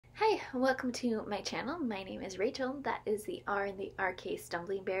welcome to my channel. My name is Rachel, that is the R in the RK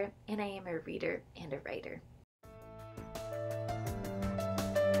Stumbling Bear, and I am a reader and a writer.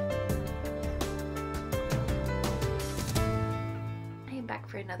 I am back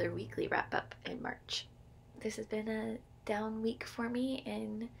for another weekly wrap-up in March. This has been a down week for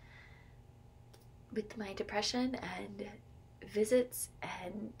me with my depression and visits,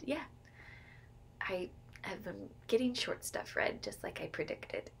 and yeah, I've been getting short stuff read just like I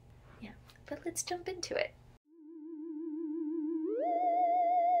predicted. Yeah, but let's jump into it.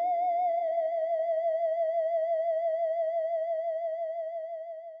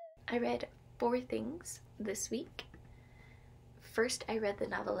 I read 4 things this week. First, I read the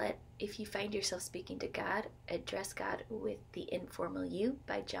novelette If You Find Yourself Speaking to God, Address God with the Informal You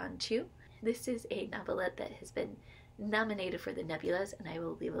by John Chu. This is a novelette that has been nominated for the Nebulas, and I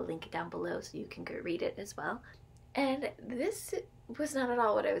will leave a link down below so you can go read it as well. And this was not at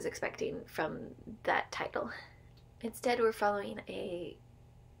all what I was expecting from that title. Instead, we're following a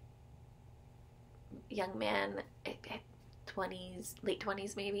young man, late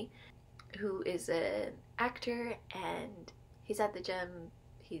 20s maybe, who is an actor, and he's at the gym.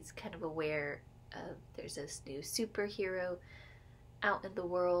 He's kind of aware of there's this new superhero out in the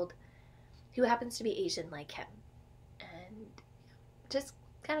world who happens to be Asian like him, and just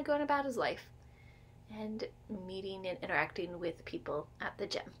kind of going about his life and meeting and interacting with people at the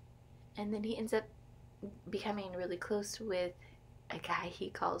gym. And then he ends up becoming really close with a guy he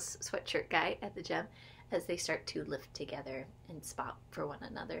calls Sweatshirt Guy at the gym as they start to lift together and spot for one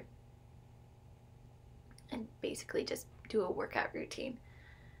another and basically just do a workout routine.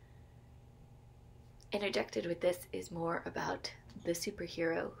 Interjected with this is more about the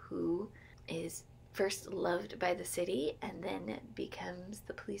superhero who is first loved by the city and then becomes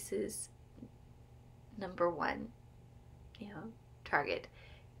the police's #1, target.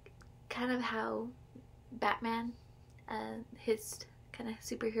 Kind of how Batman, his kind of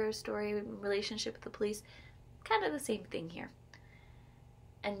superhero story relationship with the police, kind of the same thing here.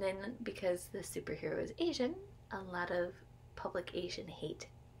 And then because the superhero is Asian, a lot of public Asian hate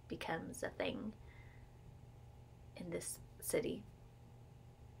becomes a thing in this city.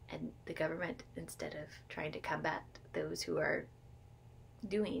 And the government, instead of trying to combat those who are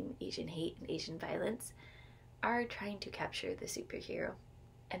doing Asian hate and Asian violence, are trying to capture the superhero.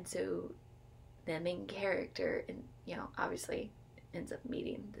 And so the main character, obviously ends up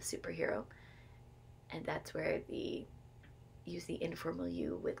meeting the superhero. And that's where use the informal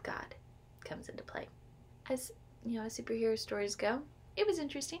you with God comes into play. As, as superhero stories go, it was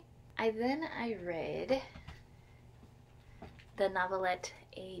interesting. I read the novelette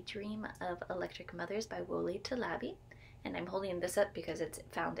A Dream of Electric Mothers by Wole Talabi, and I'm holding this up because it's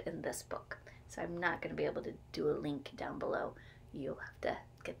found in this book, so I'm not going to be able to do a link down below. You'll have to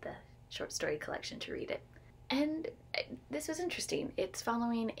get the short story collection to read it. And this was interesting. It's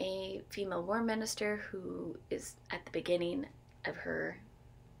following a female war minister who is at the beginning of her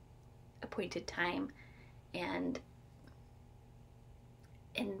appointed time, and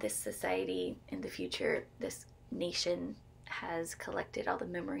in this society, in the future, this nation has collected all the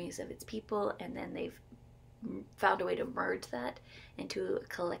memories of its people, and then they've found a way to merge that into a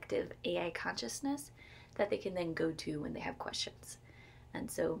collective AI consciousness that they can then go to when they have questions.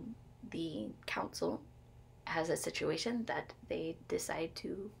 And so the council has a situation that they decide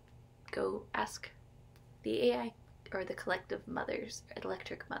to go ask the AI, or the collective mothers,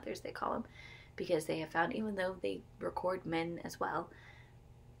 electric mothers they call them, because they have found, even though they record men as well,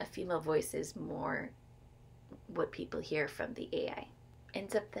 a female voice is more what people hear from the AI.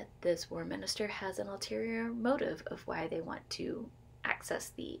 Ends up that this war minister has an ulterior motive of why they want to access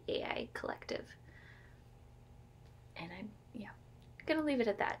the AI collective. And I'm gonna leave it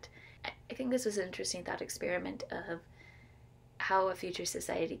at that. I think this was an interesting thought experiment of how a future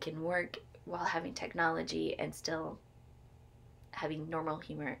society can work while having technology and still having normal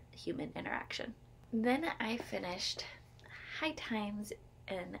human interaction. Then I finished High Times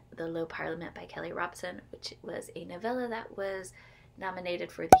in the Low Parliament by Kelly Robson, which was a novella that was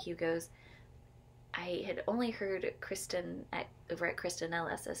nominated for the Hugos. I had only heard Kristen over at Kristen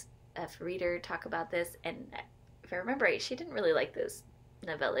LSF Reader talk about this, and if I remember right, she didn't really like this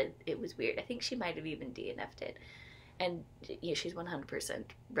novella. It was weird. I think she might have even DNF'd it. And she's 100%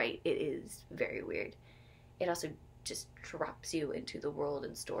 right. It is very weird. It also just drops you into the world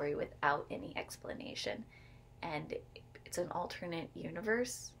and story without any explanation. And it's an alternate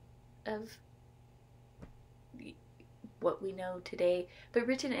universe of what we know today, but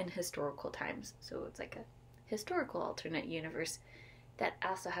written in historical times. So it's like a historical alternate universe that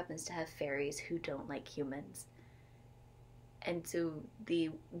also happens to have fairies who don't like humans. And so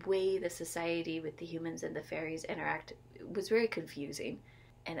the way the society with the humans and the fairies interact was very confusing.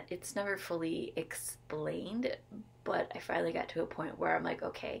 And it's never fully explained, but I finally got to a point where I'm like,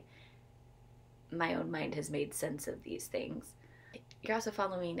 okay, my own mind has made sense of these things. You're also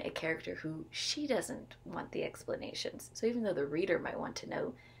following a character who she doesn't want the explanations. So even though the reader might want to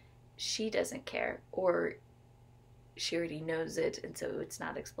know, she doesn't care, or she already knows it, and so it's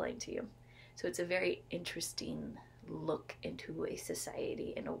not explained to you. So it's a very interesting look into a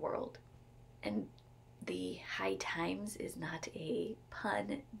society and a world. And the high times is not a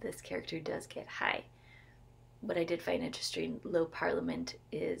pun. This character does get high. What I did find interesting, Low Parliament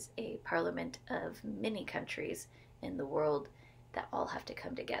is a parliament of many countries in the world that all have to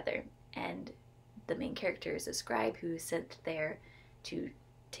come together. And the main character is a scribe who is sent there to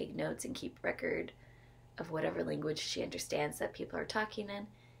take notes and keep record of whatever language she understands that people are talking in.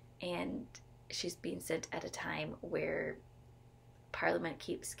 And she's being sent at a time where Parliament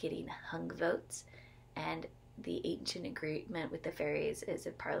keeps getting hung votes, and the ancient agreement with the fairies is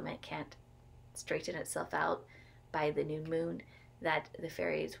if Parliament can't straighten itself out by the new moon, that the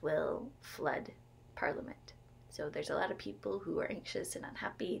fairies will flood Parliament. So there's a lot of people who are anxious and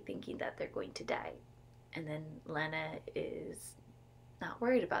unhappy, thinking that they're going to die. And then Lana is not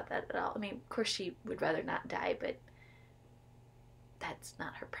worried about that at all. I mean, of course she would rather not die, but that's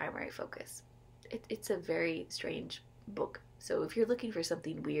not her primary focus. It's a very strange book. So if you're looking for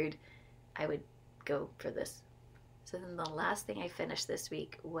something weird, I would go for this. So then the last thing I finished this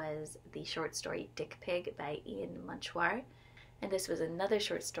week was the short story Dick Pig by Ian Munchwar. And this was another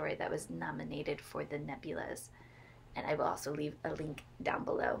short story that was nominated for the Nebulas. And I will also leave a link down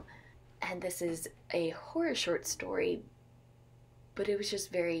below. And this is a horror short story, but it was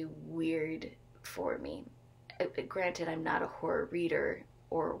just very weird for me. Granted, I'm not a horror reader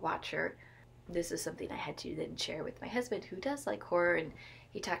or watcher. This is something I had to then share with my husband, who does like horror, and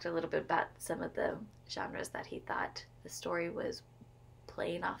he talked a little bit about some of the genres that he thought the story was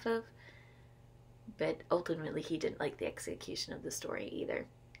playing off of, but ultimately he didn't like the execution of the story either.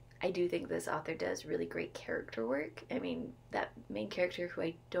 I do think this author does really great character work. I mean, that main character, who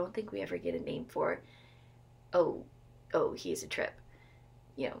I don't think we ever get a name for, oh, he's a trip.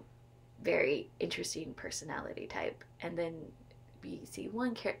 You know, very interesting personality type. And then we see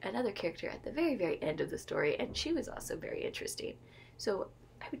another character at the very, very end of the story, and she was also very interesting. So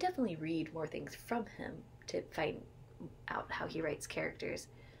I would definitely read more things from him to find out how he writes characters.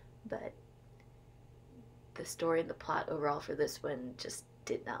 But the story and the plot overall for this one just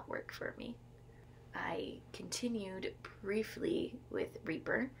did not work for me. I continued briefly with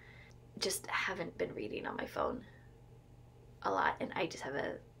Reaper. Just haven't been reading on my phone a lot, and I just have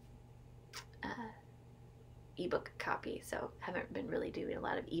a ebook copy, so haven't been really doing a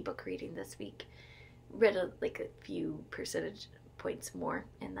lot of ebook reading this week. Read a few percentage points more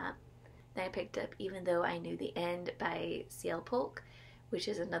in that. Then I picked up Even Though I Knew the End by C.L. Polk, which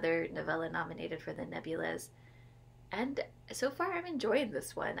is another novella nominated for the Nebulas. And so far I'm enjoying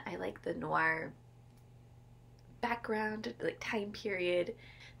this one. I like the noir background, like time period.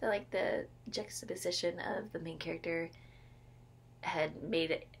 I like the juxtaposition of the main character had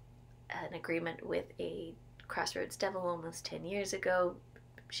made an agreement with a Crossroads devil almost 10 years ago.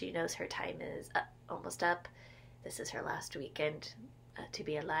 She knows her time is almost up. This is her last weekend to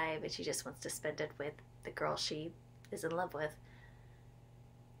be alive, and she just wants to spend it with the girl she is in love with.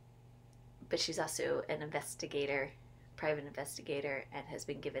 But she's also an investigator, private investigator, and has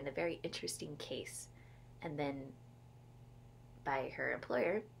been given a very interesting case. And then by her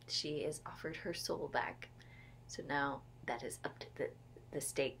employer, she is offered her soul back. So now that is up to the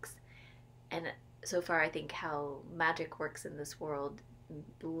stakes. And so far, I think how magic works in this world,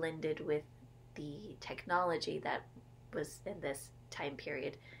 blended with the technology that was in this time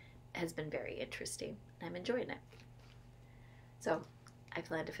period, has been very interesting. I'm enjoying it. So I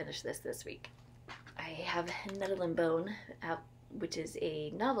plan to finish this week. I have Nettle and Bone out, which is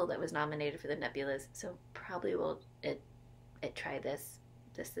a novel that was nominated for the Nebulas, so probably will try this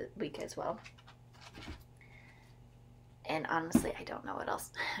week as well. And honestly, I don't know what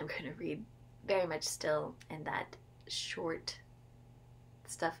else I'm going to read. Very much still in that short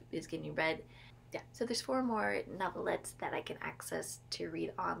stuff is getting read. Yeah, so there's 4 more novelettes that I can access to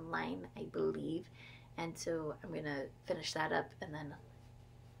read online, I believe. And so I'm going to finish that up, and then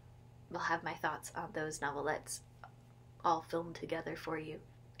we'll have my thoughts on those novelettes all filmed together for you.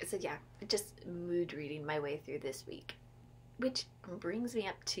 So yeah, just mood reading my way through this week. Which brings me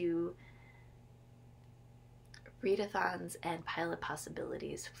up to readathons and pilot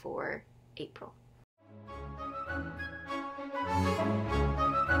possibilities for April.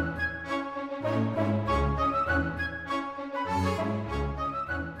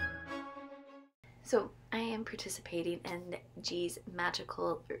 So I am participating in G's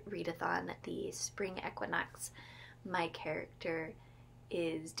magical readathon, the spring equinox. My character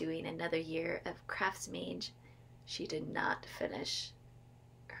is doing another year of Crafts Mage. She did not finish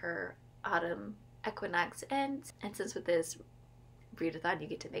her autumn equinox, and since with this readathon you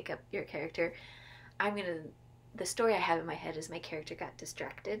get to make up your character, the story I have in my head is my character got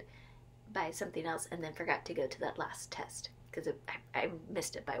distracted by something else and then forgot to go to that last test because I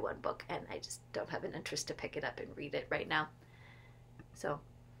missed it by one book, and I just don't have an interest to pick it up and read it right now. So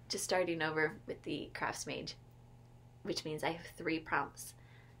just starting over with the Crafts Mage, which means I have 3 prompts.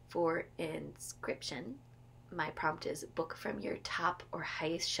 For inscription, my prompt is book from your top or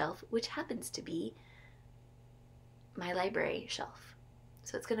highest shelf, which happens to be my library shelf.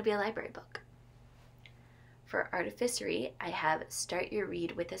 So it's going to be a library book. For artificery, I have start your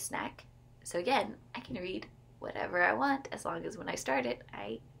read with a snack. So again, I can read whatever I want as long as when I start it,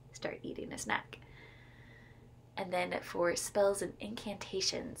 I start eating a snack. And then for spells and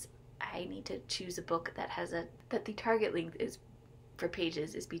incantations, I need to choose a book that the target length is for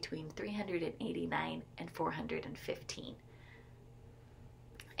pages is between 389 and 415.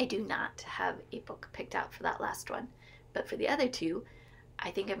 I do not have a book picked out for that last one, but for the other 2,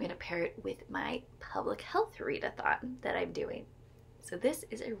 I think I'm going to pair it with my public health readathon that I'm doing. So this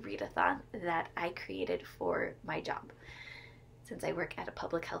is a readathon that I created for my job, since I work at a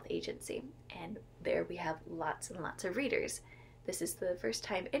public health agency, and there we have lots and lots of readers. This is the first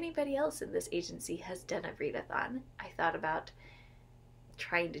time anybody else in this agency has done a readathon. I thought about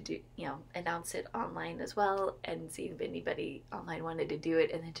trying to announce it online as well and see if anybody online wanted to do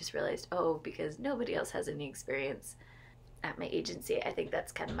it, and then just realized, because nobody else has any experience at my agency, I think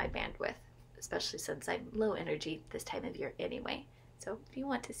that's kind of my bandwidth, especially since I'm low energy this time of year anyway. So if you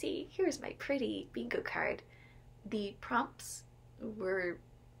want to see, here's my pretty bingo card. The prompts were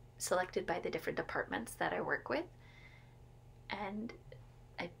selected by the different departments that I work with, and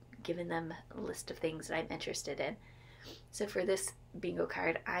I've given them a list of things that I'm interested in. So for this bingo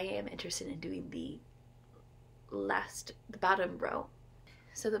card, I am interested in doing the bottom row.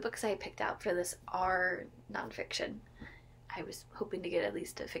 So the books I picked out for this are nonfiction. I was hoping to get at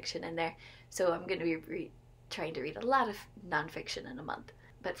least a fiction in there, so I'm going to be trying to read a lot of nonfiction in a month.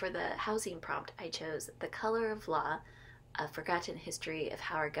 But for the housing prompt, I chose The Color of Law, A Forgotten History of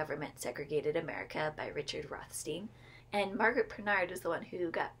How Our Government Segregated America by Richard Rothstein. And Margaret Pernard is the one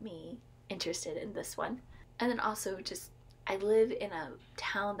who got me interested in this one. And then also I live in a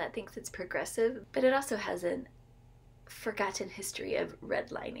town that thinks it's progressive, but it also has a forgotten history of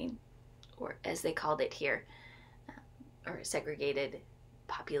redlining, or as they called it here, or segregated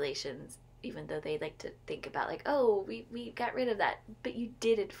populations, even though they like to think about we got rid of that, but you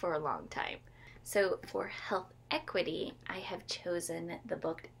did it for a long time. So for health equity, I have chosen the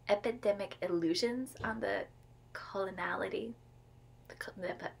book Epidemic Illusions on the coloniality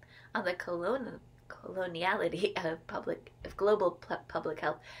of global public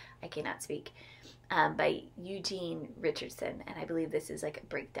health. I cannot speak. By Eugene Richardson, and I believe this is like a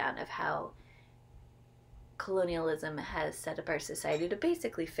breakdown of how colonialism has set up our society to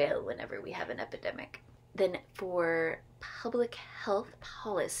basically fail whenever we have an epidemic. Then for public health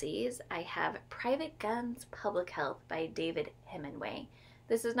policies, I have Private Guns, Public Health by David Hemingway.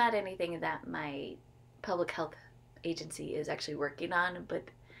 This is not anything that my public health agency is actually working on, but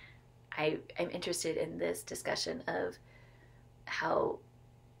I'm interested in this discussion of how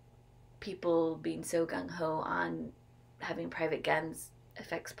people being so gung-ho on having private guns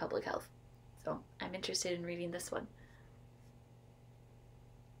affects public health. So I'm interested in reading this one.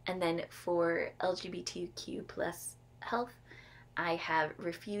 And then for LGBTQ plus health, I have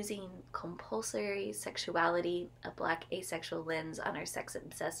Refusing Compulsory Sexuality, A Black Asexual Lens on Our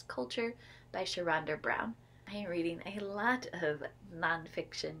Sex-Obsessed Culture by Sharonda Brown. I am reading a lot of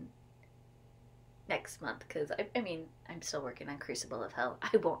nonfiction next month because, I'm still working on Crucible of Hell.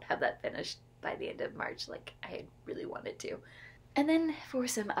 I won't have that finished by the end of March like I really wanted to. And then for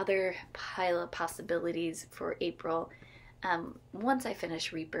some other pile of possibilities for April, once I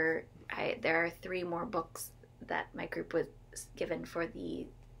finish Reaper, there are 3 more books that my group was given for the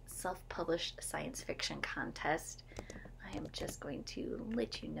self-published science fiction contest. I am just going to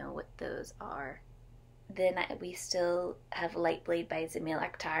let you know what those are. Then we still have Lightblade by Zamil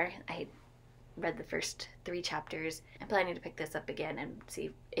Akhtar. I read the first 3 chapters. I'm planning to pick this up again and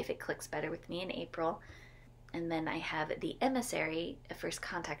see if it clicks better with me in April. And then I have The Emissary, a first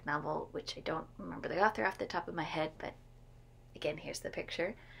contact novel, which I don't remember the author off the top of my head, but again, here's the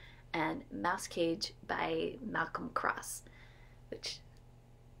picture. And Mouse Cage by Malcolm Cross, which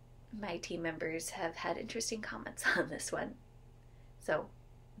my team members have had interesting comments on this one. So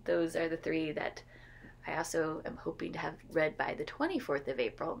those are the three that I also am hoping to have read by the 24th of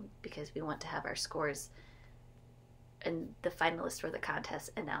April, because we want to have our scores and the finalists for the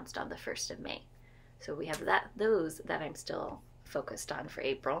contest announced on the 1st of May. So we have those that I'm still focused on for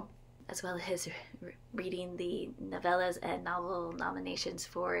April, as well as reading the novellas and novel nominations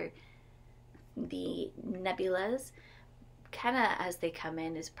for the Nebulas. Kind of as they come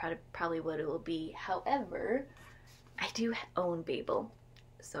in is probably what it will be. However, I do own Babel,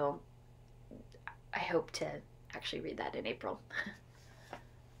 so I hope to actually read that in April.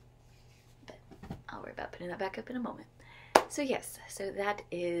 But I'll worry about putting that back up in a moment. So yes, so that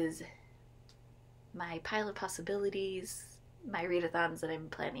is my pile of possibilities, my readathons that I'm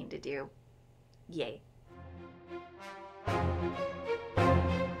planning to do. Yay.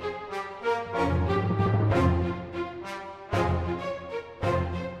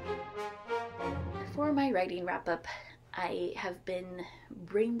 For my writing wrap-up, I have been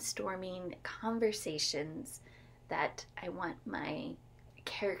brainstorming conversations that I want my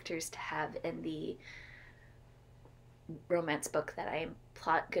characters to have in the romance book that I'm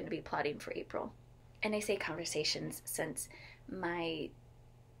going to be plotting for April. And I say conversations since my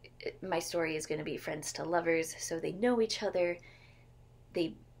story is going to be friends to lovers, so they know each other,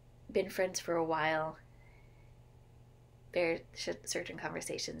 they've been friends for a while. There are certain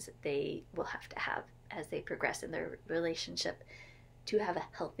conversations that they will have to have as they progress in their relationship to have a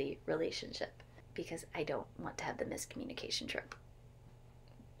healthy relationship, because I don't want to have the miscommunication trope.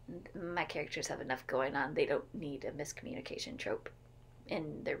 My characters have enough going on. They don't need a miscommunication trope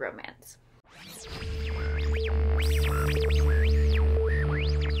in their romance.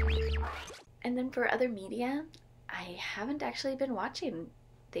 And then for other media, I haven't actually been watching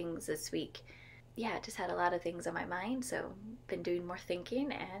things this week. Yeah, just had a lot of things on my mind, so been doing more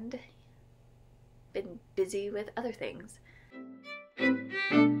thinking and been busy with other things.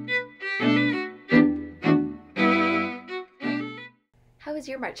 How has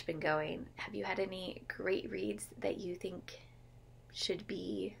your March been going? Have you had any great reads that you think should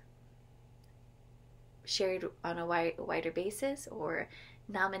be shared on a wider basis or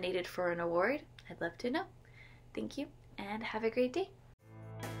nominated for an award? I'd love to know. Thank you, and have a great day.